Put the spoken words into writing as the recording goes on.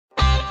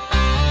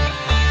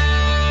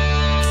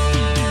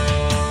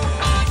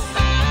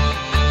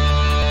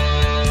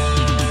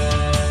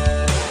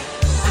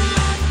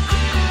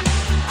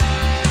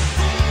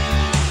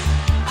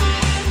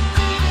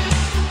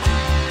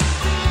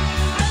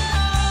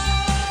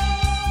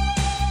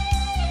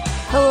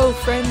Hello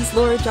friends,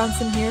 Laura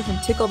Johnsen here from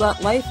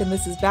Tickle.Life, and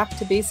this is Back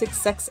to Basics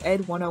Sex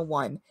Ed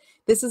 101.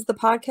 This is the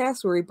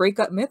podcast where we break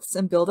up myths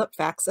and build up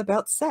facts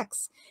about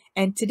sex.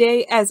 And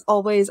today, as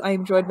always, I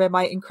am joined by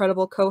my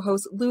incredible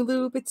co-host,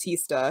 Lulu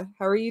Batista.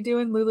 How are you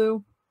doing,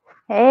 Lulu?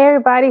 Hey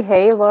everybody,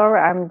 hey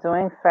Laura, I'm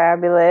doing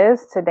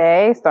fabulous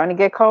today. Starting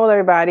to get cold,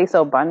 everybody,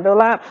 so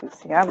bundle up.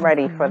 See, I'm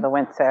ready for the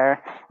winter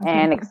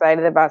and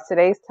excited about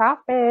today's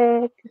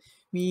topic.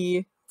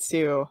 Me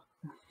too.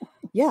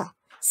 Yeah.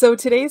 So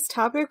today's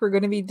topic, we're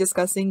going to be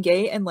discussing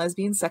gay and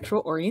lesbian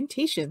sexual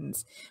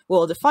orientations.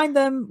 We'll define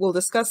them, we'll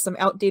discuss some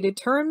outdated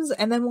terms,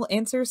 and then we'll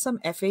answer some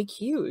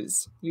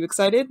FAQs. You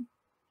excited?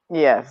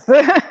 Yes.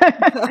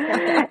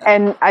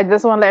 And I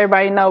just want to let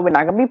everybody know we're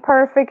not going to be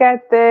perfect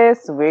at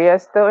this. We are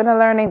still in the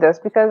learning.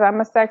 Just because I'm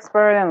a sex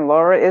expert and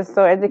Laura is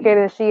so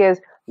educated as she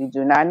is, we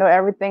do not know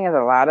everything. There's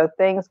a lot of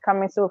things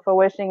coming to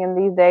fruition in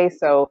these days.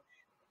 So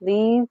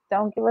please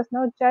don't give us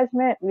no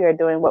judgment. We are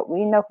doing what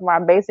we know from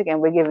our basic, and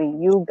we're giving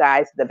you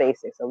guys the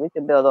basics so we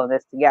can build on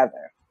this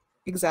together.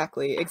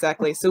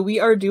 Exactly. So we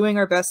are doing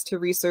our best to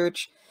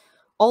research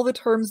all the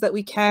terms that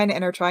we can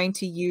and are trying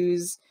to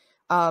use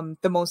the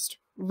most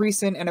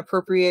recent and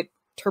appropriate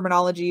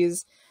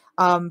terminologies.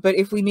 But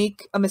if we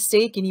make a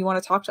mistake and you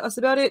want to talk to us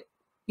about it,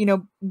 you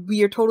know,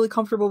 we are totally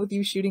comfortable with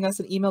you shooting us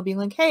an email being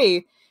like,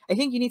 hey, I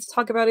think you need to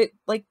talk about it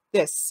like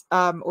this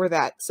or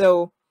that.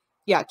 So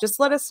yeah, just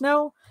let us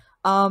know.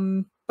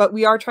 But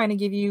we are trying to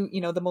give you,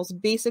 you know, the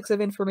most basics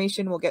of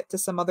information. We'll get to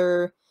some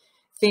other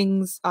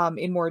things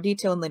in more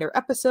detail in later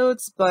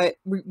episodes, but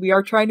we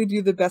are trying to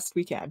do the best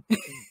we can.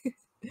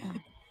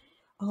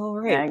 All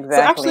right. Exactly.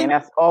 So actually, and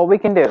that's all we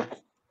can do.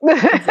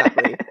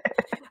 Exactly.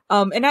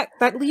 And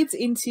that leads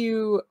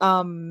into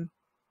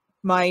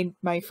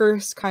my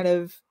first kind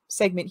of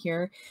segment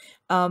here.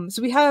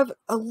 So we have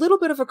a little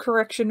bit of a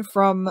correction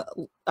from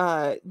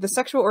the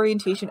sexual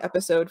orientation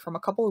episode from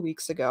a couple of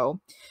weeks ago.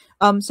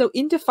 So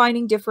in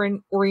defining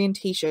different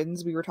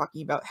orientations, we were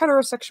talking about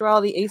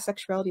heterosexuality,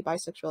 asexuality,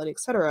 bisexuality,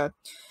 etc.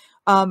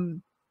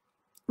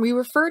 We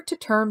referred to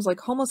terms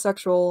like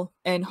homosexual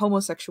and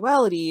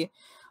homosexuality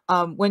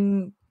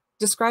when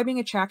describing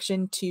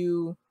attraction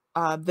to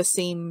the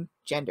same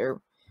gender,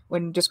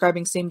 when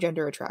describing same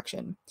gender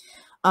attraction.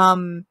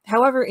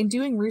 However, in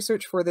doing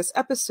research for this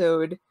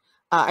episode,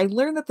 we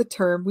learned that the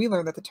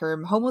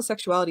term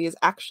homosexuality is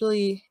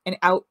actually an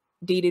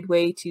outdated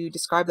way to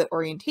describe that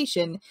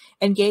orientation,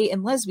 and gay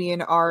and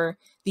lesbian are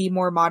the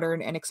more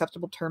modern and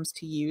acceptable terms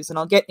to use. And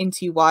I'll get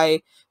into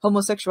why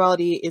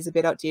homosexuality is a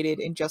bit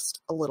outdated in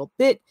just a little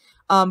bit.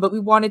 But we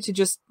wanted to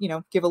just, you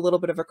know, give a little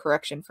bit of a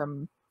correction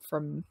from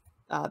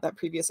that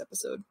previous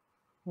episode.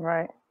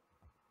 Right.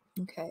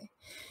 Okay.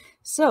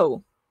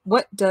 So,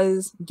 what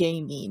does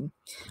gay mean?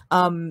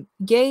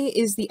 Gay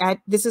is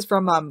this is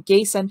from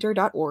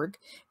gaycenter.org,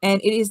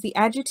 and it is the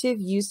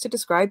adjective used to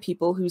describe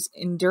people whose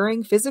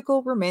enduring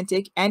physical,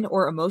 romantic, and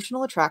or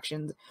emotional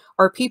attractions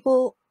are to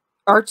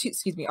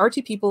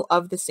people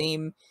of the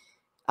same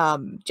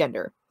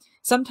gender.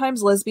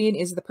 Sometimes lesbian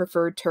is the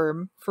preferred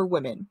term for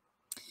women.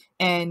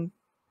 And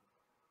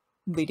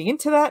leading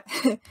into that,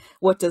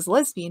 what does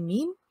lesbian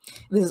mean?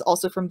 This is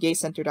also from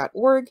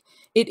gaycenter.org.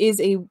 It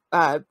is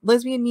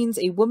lesbian means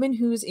a woman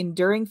whose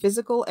enduring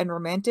physical,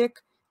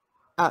 romantic,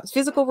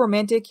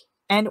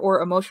 and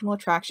or emotional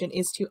attraction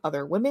is to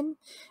other women.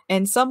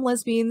 And some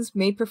lesbians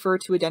may prefer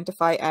to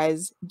identify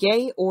as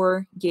gay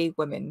or gay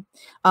women.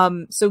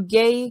 So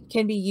gay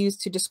can be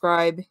used to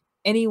describe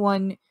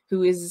anyone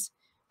who is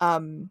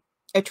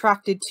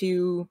attracted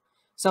to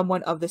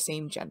someone of the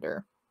same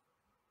gender.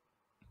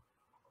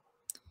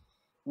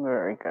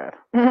 Very good.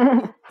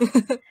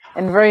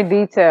 And very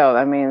detailed.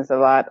 I mean, it's a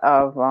lot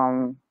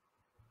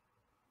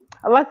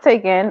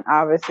taken,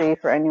 obviously,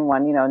 for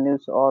anyone, you know, new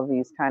to all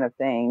these kind of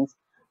things.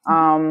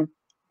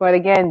 But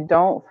again,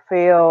 don't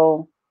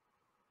feel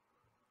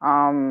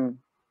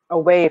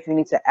away if you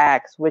need to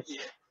ask which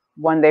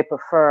one they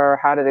prefer,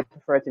 how do they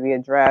prefer it to be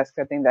addressed.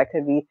 I think that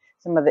could be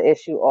some of the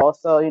issue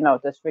also, you know,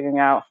 just figuring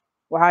out,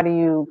 well, how do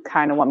you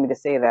kind of want me to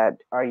say that?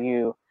 Are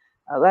you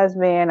a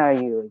lesbian? Are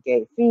you a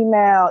gay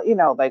female? You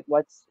know, like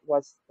what's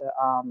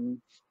the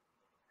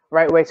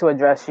right way to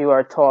address you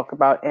or talk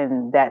about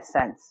in that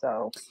sense?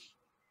 So,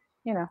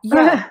 you know.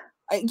 Yeah,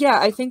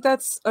 I think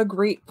that's a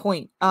great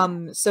point.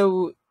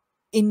 So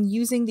in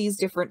using these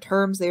different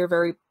terms, they are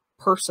very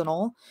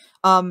personal.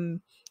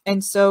 And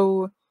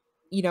so,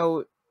 you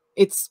know,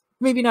 it's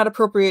maybe not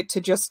appropriate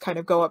to just kind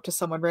of go up to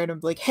someone random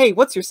like, hey,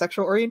 what's your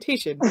sexual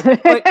orientation?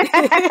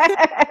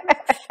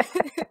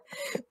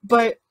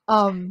 But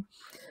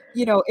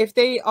you know, if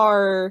they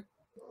are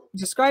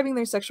describing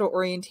their sexual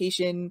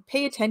orientation,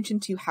 pay attention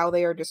to how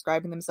they are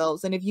describing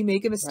themselves. And if you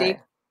make a mistake,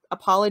 Right.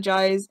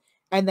 Apologize,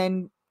 and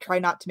then try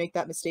not to make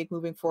that mistake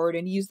moving forward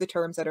and use the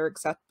terms that are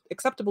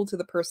acceptable to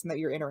the person that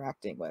you're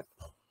interacting with.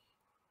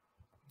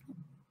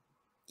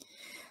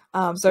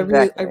 So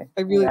Exactly.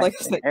 I really like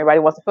that. Everybody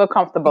wants to feel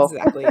comfortable.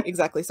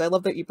 Exactly. So I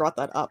love that you brought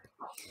that up.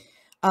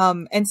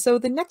 And so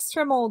the next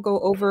term I'll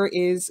go over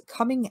is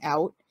coming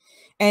out.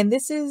 And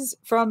this is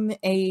from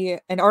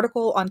an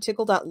article on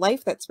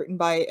Tickle.Life that's written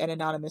by an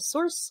anonymous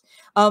source.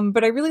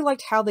 But I really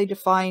liked how they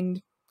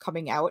defined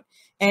coming out.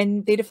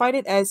 And they defined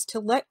it as to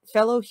let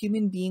fellow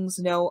human beings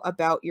know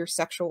about your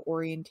sexual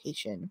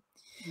orientation.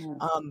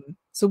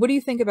 So what do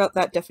you think about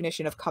that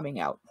definition of coming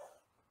out?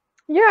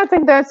 Yeah, I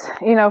think that's,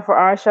 for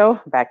our show,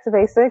 Back to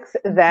Basics,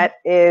 that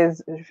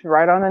is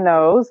right on the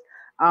nose.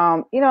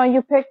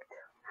 You pick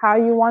how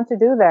you want to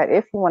do that,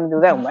 if you want to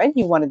do that, when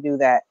you want to do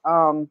that.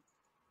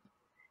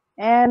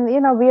 And,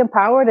 be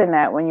empowered in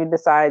that when you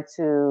decide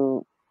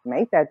to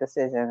make that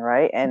decision,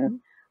 right? And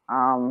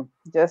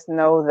just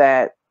know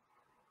that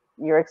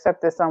you're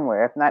accepted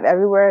somewhere. If not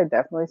everywhere,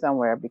 definitely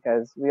somewhere,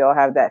 because we all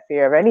have that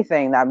fear of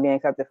anything not being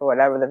accepted for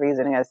whatever the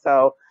reason is.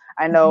 So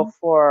I know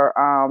for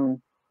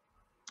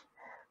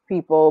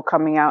people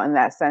coming out in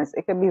that sense,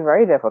 it can be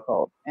very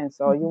difficult. And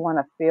so you want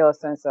to feel a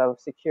sense of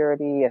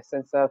security, a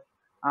sense of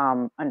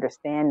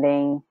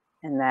understanding,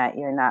 and that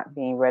you're not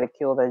being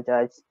ridiculed or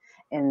judged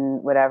in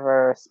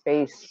whatever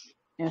space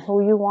and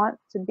who you want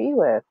to be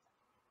with.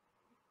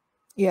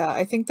 Yeah,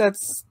 I think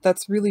that's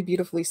really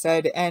beautifully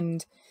said.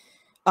 And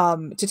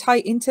to tie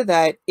into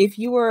that,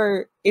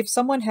 if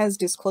someone has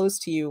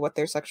disclosed to you what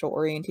their sexual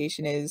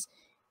orientation is,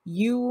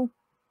 you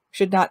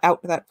should not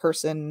out that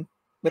person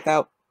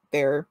without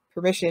their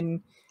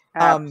permission.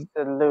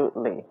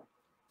 Absolutely.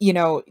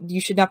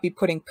 You should not be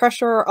putting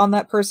pressure on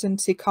that person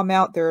to come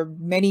out. There are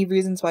many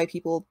reasons why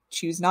people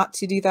choose not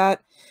to do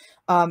that.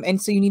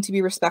 And so you need to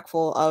be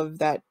respectful of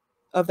that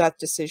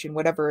decision,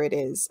 whatever it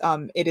is.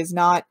 It is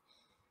not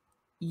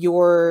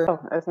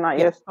your it's not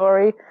your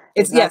story.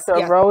 It's not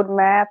your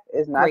roadmap.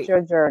 It's not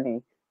your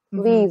journey.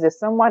 Please, if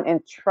someone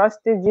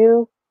entrusted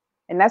you,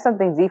 and that's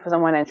something deep for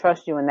someone to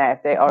entrust you in that,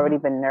 if they've already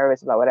been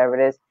nervous about whatever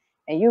it is,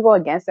 and you go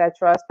against that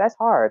trust, that's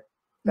hard.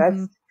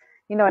 That's,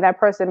 that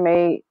person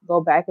may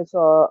go back into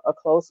a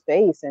closed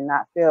space and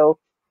not feel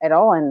at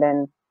all, and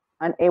then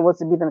unable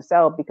to be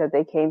themselves because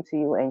they came to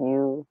you and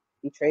you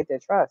betrayed their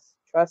trust.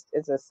 Trust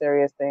is a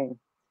serious thing.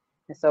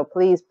 And so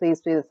please, please,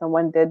 please, if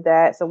someone did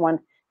that, someone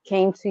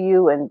came to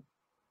you and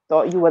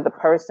thought you were the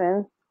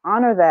person,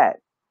 honor that.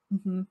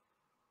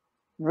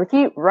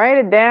 Write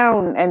it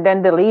down and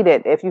then delete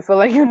it if you feel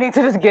like you need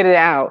to just get it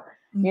out.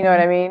 You know what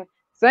I mean?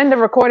 Send the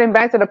recording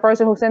back to the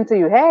person who sent to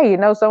you. Hey,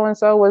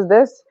 so-and-so was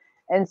this.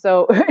 And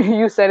so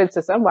you said it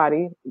to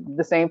somebody,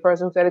 the same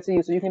person who said it to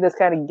you. So you can just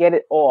kind of get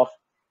it off.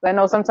 I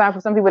know sometimes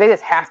for some people, they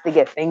just have to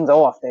get things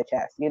off their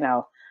chest,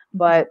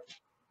 but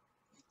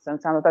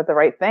sometimes it's not the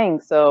right thing.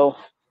 So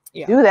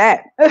do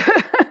that.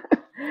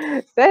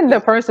 Send the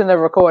person the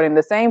recording,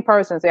 the same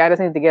person, say, I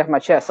just need to get off my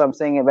chest, so I'm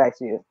singing it back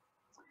to you.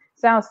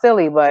 Sounds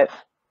silly, but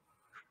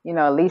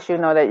at least you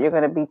know that you're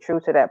going to be true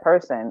to that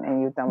person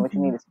and you've done what you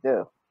needed to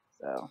do.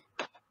 So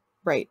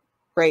right.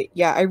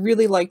 Yeah, I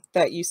really like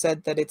that you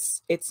said that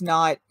it's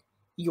not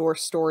your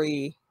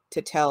story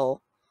to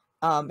tell.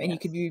 And you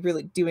could be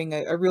really doing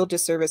a real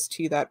disservice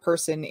to that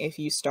person if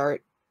you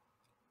start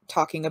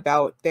talking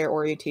about their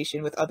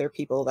orientation with other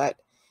people that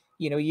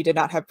you did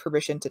not have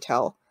permission to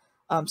tell.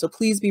 So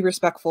please be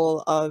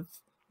respectful of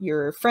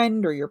your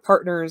friend or your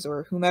partner's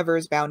or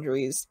whomever's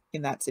boundaries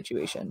in that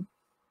situation.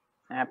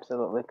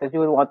 Absolutely, because you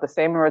would want the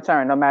same in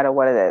return, no matter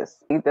what it is.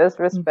 You just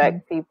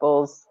respect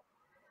people's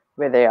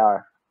where they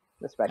are.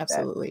 Respect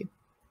Absolutely.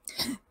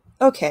 That.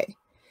 Okay.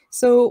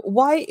 So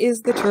why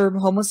is the term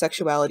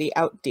homosexuality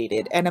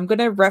outdated? And I'm going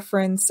to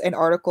reference an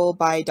article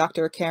by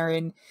Dr.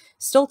 Karen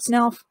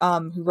Stoltznow,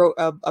 who wrote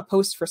a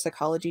post for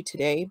Psychology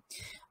Today.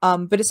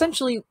 But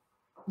essentially,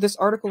 this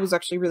article was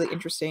actually really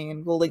interesting,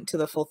 and we'll link to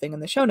the full thing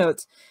in the show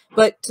notes.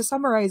 But to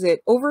summarize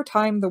it, over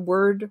time, the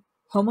word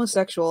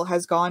homosexual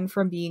has gone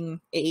from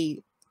being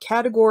a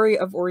category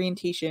of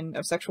orientation,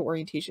 of sexual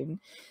orientation,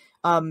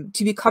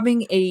 to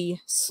becoming a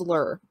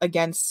slur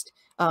against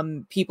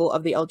people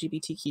of the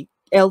LGBTQ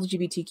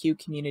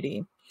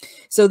community.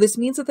 So this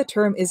means that the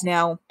term is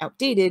now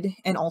outdated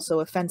and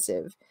also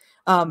offensive.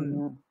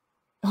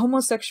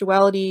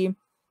 Homosexuality,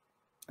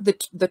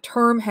 the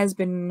term has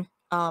been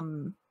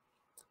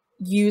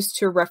used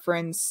to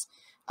reference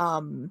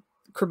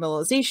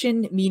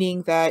criminalization,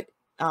 meaning that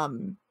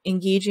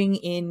engaging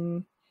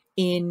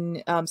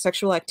in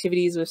sexual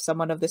activities with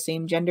someone of the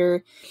same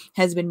gender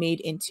has been made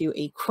into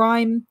a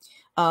crime.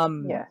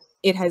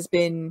 It has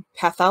been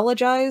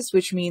pathologized,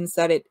 which means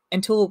that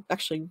until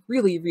actually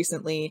really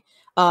recently,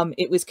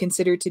 it was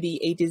considered to be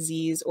a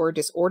disease or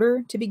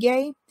disorder to be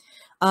gay.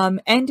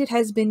 And it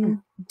has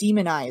been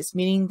demonized,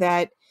 meaning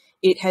that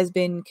it has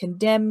been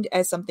condemned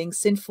as something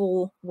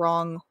sinful,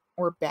 wrong,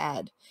 or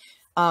bad.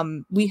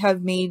 We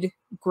have made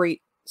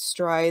great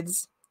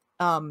strides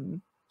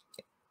to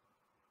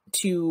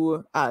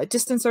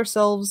distance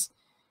ourselves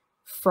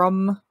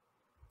from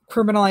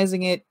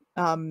criminalizing it,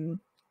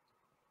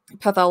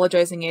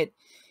 pathologizing it,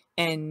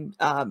 and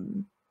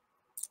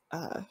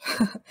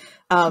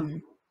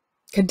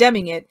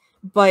condemning it,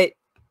 but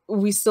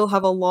we still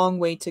have a long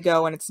way to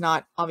go, and it's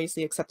not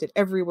obviously accepted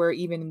everywhere,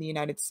 even in the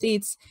United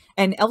States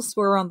and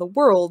elsewhere around the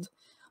world.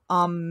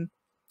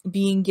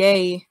 Being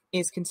gay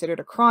is considered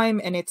a crime,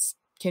 and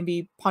can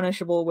be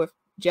punishable with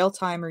jail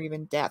time, or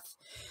even death.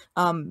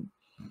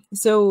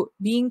 So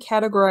being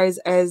categorized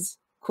as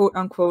quote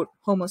unquote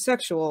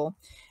homosexual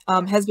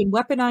has been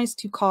weaponized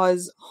to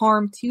cause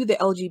harm to the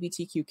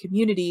LGBTQ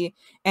community.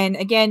 And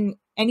again,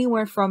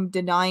 anywhere from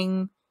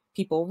denying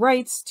people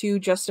rights to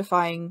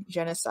justifying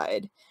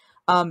genocide.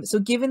 So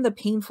given the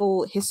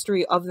painful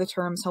history of the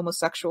terms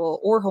homosexual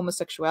or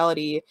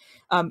homosexuality,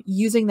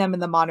 using them in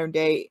the modern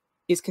day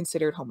is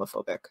considered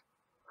homophobic.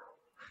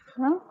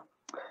 Well,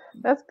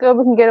 that's good.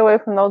 We can get away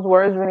from those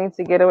words. We need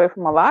to get away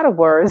from a lot of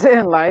words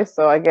in life.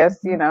 So I guess,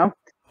 you know,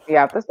 we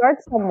have to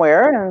start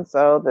somewhere. And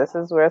so this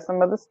is where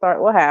some of the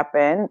start will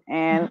happen.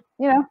 And,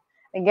 you know,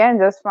 again,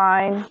 just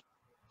find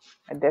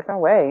a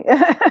different way,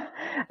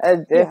 a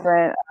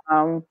different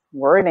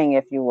wording,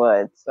 if you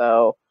would.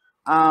 So,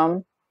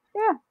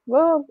 yeah,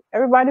 well,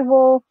 everybody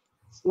will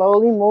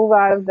slowly move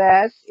out of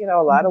that. You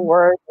know, a lot of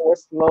words that were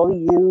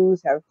slowly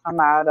used have come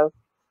out of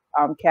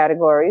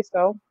categories.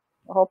 So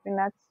we're hoping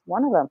that's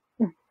one of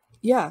them.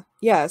 Yeah.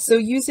 So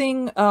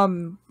using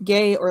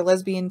gay or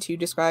lesbian to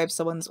describe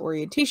someone's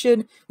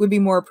orientation would be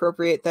more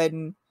appropriate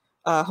than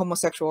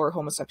homosexual or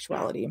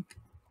homosexuality.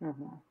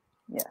 Mm-hmm.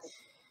 Yes.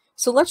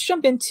 So let's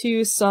jump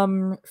into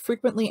some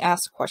frequently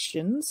asked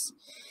questions.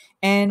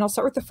 And I'll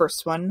start with the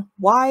first one.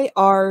 Why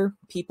are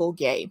people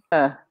gay?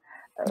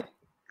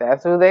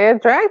 That's who they're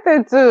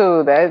attracted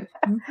to. That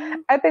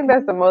I think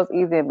that's the most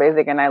easy and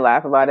basic, and I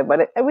laugh about it.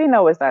 But we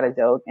know it's not a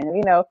joke, and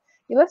we know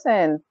you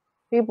listen.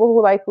 People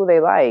who like who they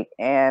like,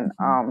 and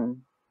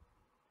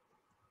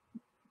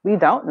we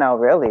don't know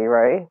really,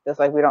 right? Just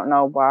like we don't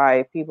know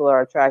why people are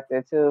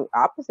attracted to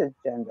opposite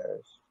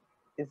genders.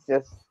 It's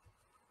just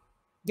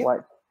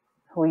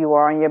who you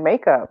are in your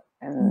makeup,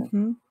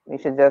 and we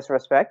should just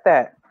respect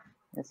that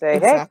and say,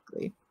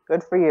 exactly. Hey,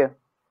 good for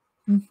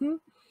you.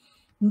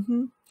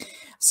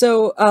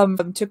 So,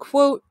 to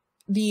quote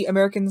the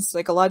American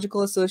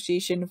Psychological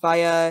Association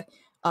via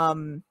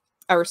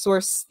our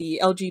source,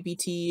 the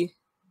LGBT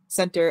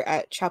Center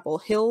at Chapel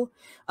Hill,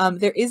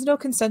 there is no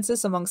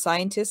consensus among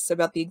scientists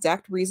about the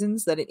exact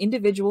reasons that an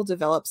individual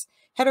develops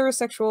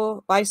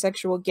heterosexual,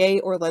 bisexual, gay,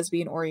 or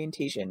lesbian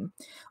orientation.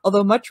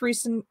 Although much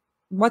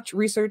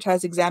research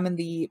has examined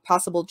the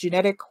possible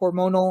genetic,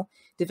 hormonal,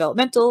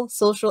 developmental,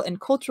 social, and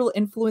cultural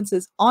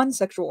influences on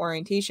sexual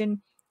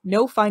orientation,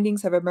 no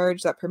findings have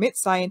emerged that permit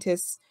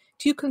scientists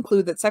to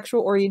conclude that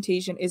sexual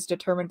orientation is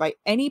determined by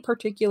any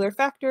particular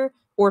factor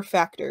or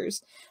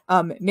factors.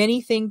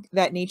 Many think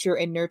that nature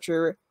and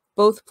nurture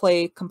both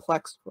play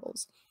complex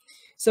roles.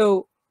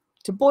 So,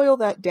 to boil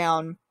that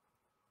down,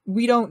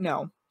 we don't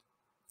know.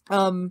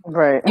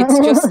 Right. It's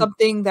just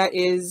something that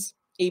is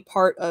a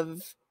part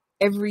of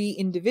every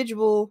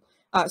individual.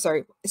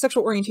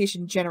 Sexual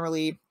orientation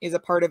generally is a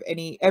part of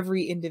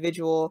every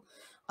individual.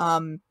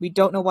 We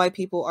don't know why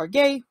people are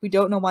gay. We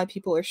don't know why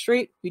people are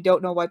straight. We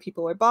don't know why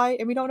people are bi,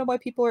 and we don't know why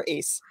people are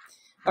ace.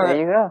 There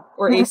you go.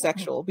 Or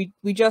asexual.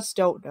 We just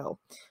don't know.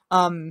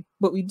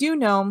 What we do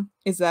know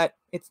is that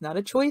it's not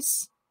a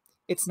choice.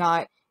 It's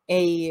not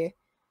a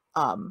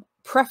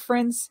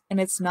preference, and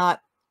it's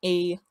not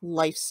a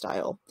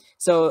lifestyle.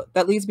 So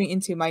that leads me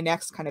into my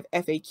next kind of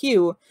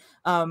FAQ.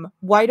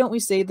 Why don't we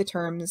say the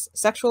terms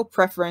sexual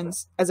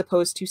preference as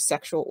opposed to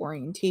sexual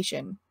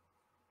orientation?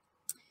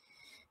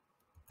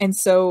 And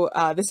so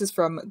this is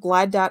from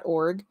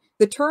glad.org.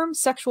 The term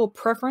sexual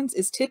preference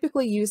is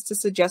typically used to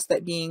suggest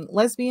that being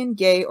lesbian,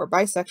 gay, or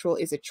bisexual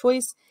is a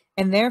choice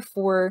and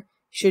therefore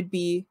should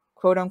be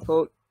quote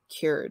unquote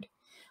cured.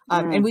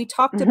 And we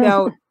talked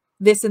about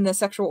this in the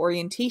sexual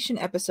orientation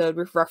episode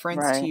with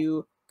reference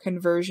to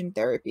conversion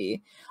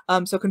therapy.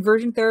 So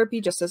conversion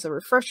therapy, just as a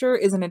refresher,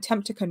 is an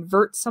attempt to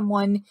convert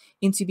someone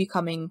into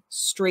becoming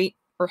straight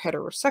or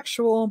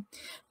heterosexual.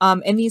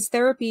 And these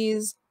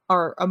therapies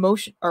are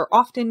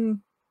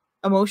often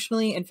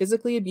emotionally and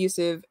physically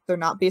abusive. They're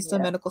not based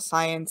on medical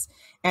science,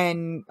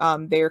 and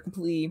they are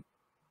completely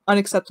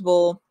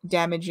unacceptable,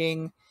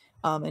 damaging,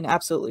 and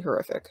absolutely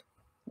horrific.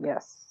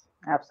 Yes,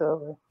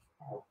 absolutely.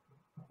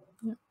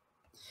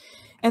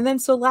 And then,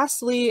 so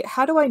lastly,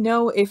 how do I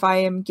know if I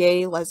am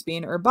gay,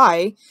 lesbian, or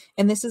bi?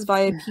 And this is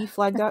via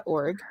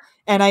pflag.org.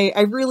 And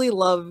I really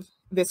love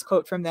this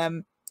quote from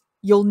them.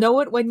 You'll know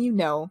it when you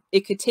know.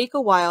 It could take a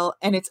while,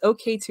 and it's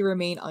okay to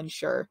remain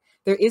unsure.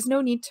 There is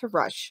no need to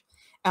rush.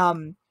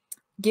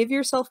 Give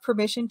yourself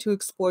permission to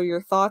explore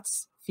your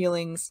thoughts,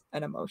 feelings,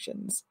 and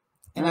emotions.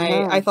 And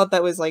I thought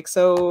that was like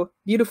so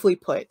beautifully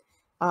put.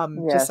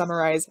 To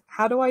summarize,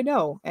 how do I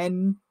know?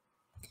 And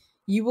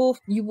you will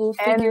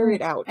figure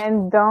it out.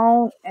 And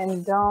don't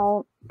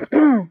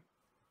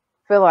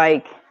feel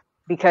like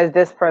because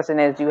this person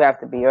is, you have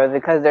to be, or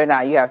because they're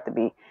not, you have to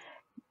be.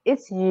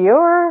 It's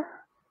your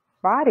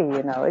body,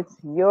 you know, it's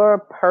your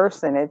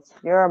person, it's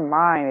your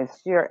mind,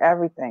 it's your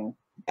everything.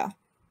 Yeah.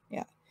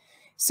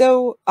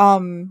 So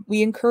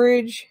we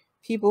encourage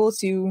people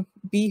to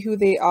be who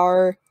they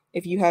are.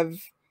 If you have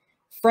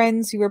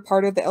friends who are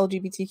part of the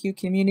LGBTQ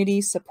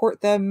community,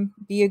 support them,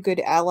 be a good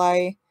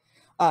ally,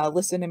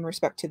 listen and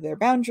respect to their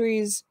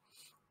boundaries.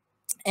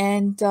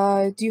 And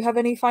do you have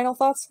any final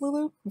thoughts,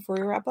 Lulu, before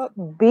we wrap up?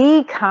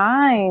 Be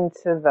kind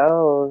to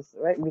those,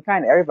 right? Be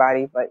kind to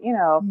everybody, but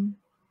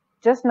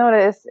just know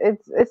that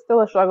it's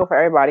still a struggle for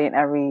everybody in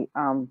every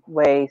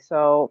way.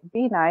 So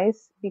be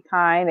nice, be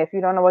kind. If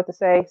you don't know what to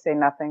say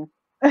nothing.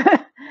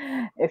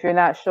 If you're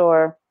not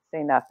sure,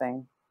 say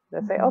nothing.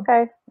 Just say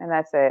okay, and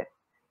that's it.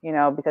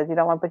 Because you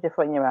don't want to put your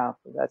foot in your mouth.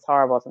 That's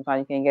horrible.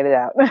 Sometimes you can't get it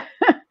out.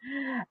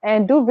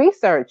 And do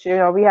research.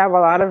 We have a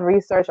lot of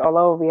research all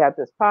over. We have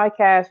this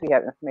podcast. We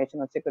have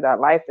information on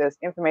Tickle.Life. There's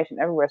information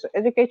everywhere. So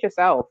educate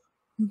yourself.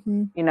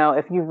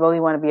 If you really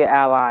want to be an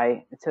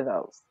ally to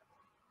those.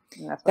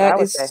 And that's what I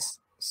would say.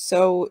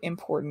 So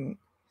important.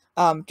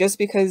 Just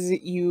because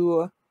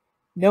you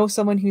know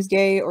someone who's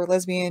gay or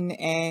lesbian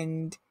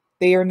and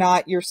they are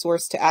not your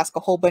source to ask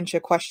a whole bunch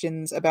of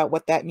questions about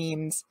what that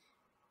means,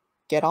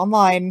 get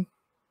online,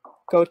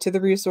 go to the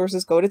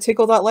resources, go to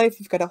Tickle.Life.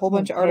 You've got a whole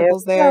bunch of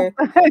articles there.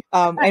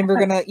 And we're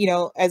gonna,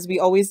 as we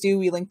always do,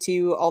 we link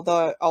to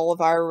all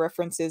of our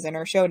references in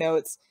our show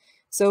notes.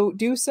 So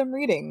do some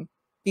reading,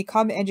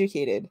 become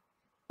educated,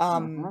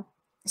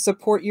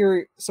 support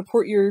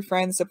your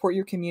friends, support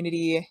your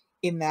community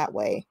in that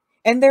way.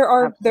 And there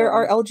are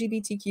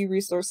LGBTQ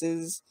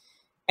resources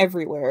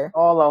everywhere,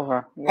 all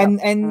over. Yep.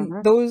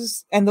 And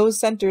those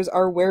centers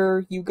are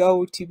where you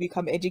go to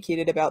become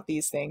educated about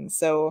these things.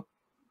 So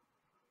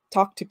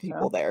talk to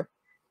people there.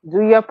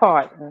 Do your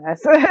part.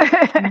 That's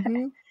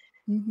and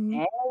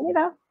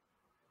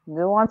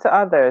do unto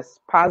others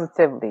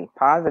positively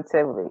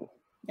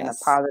in a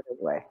positive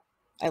way.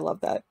 I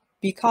love that.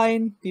 Be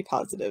kind, be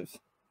positive.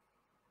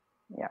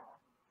 Yeah,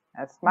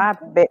 that's my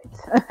bit.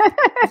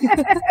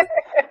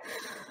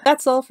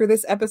 That's all for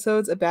this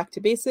episode's of Back to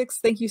Basics.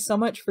 Thank you so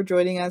much for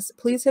joining us.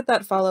 Please hit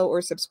that follow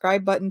or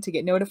subscribe button to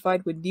get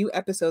notified when new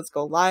episodes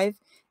go live.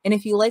 And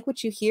if you like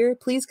what you hear,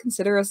 please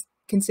consider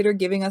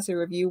giving us a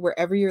review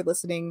wherever you're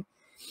listening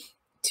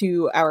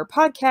to our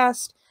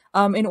podcast,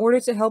 in order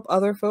to help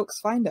other folks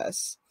find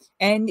us.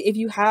 And if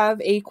you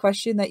have a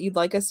question that you'd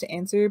like us to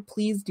answer,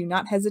 please do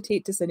not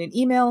hesitate to send an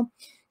email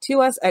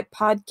to us at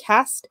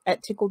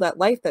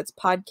podcast@tickle.life. That's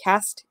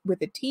podcast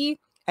with a T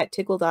at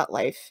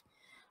tickle.life.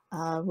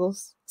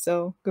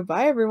 So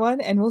goodbye,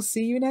 everyone, and we'll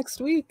see you next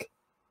week.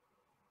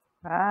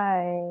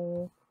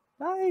 Bye.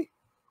 Bye.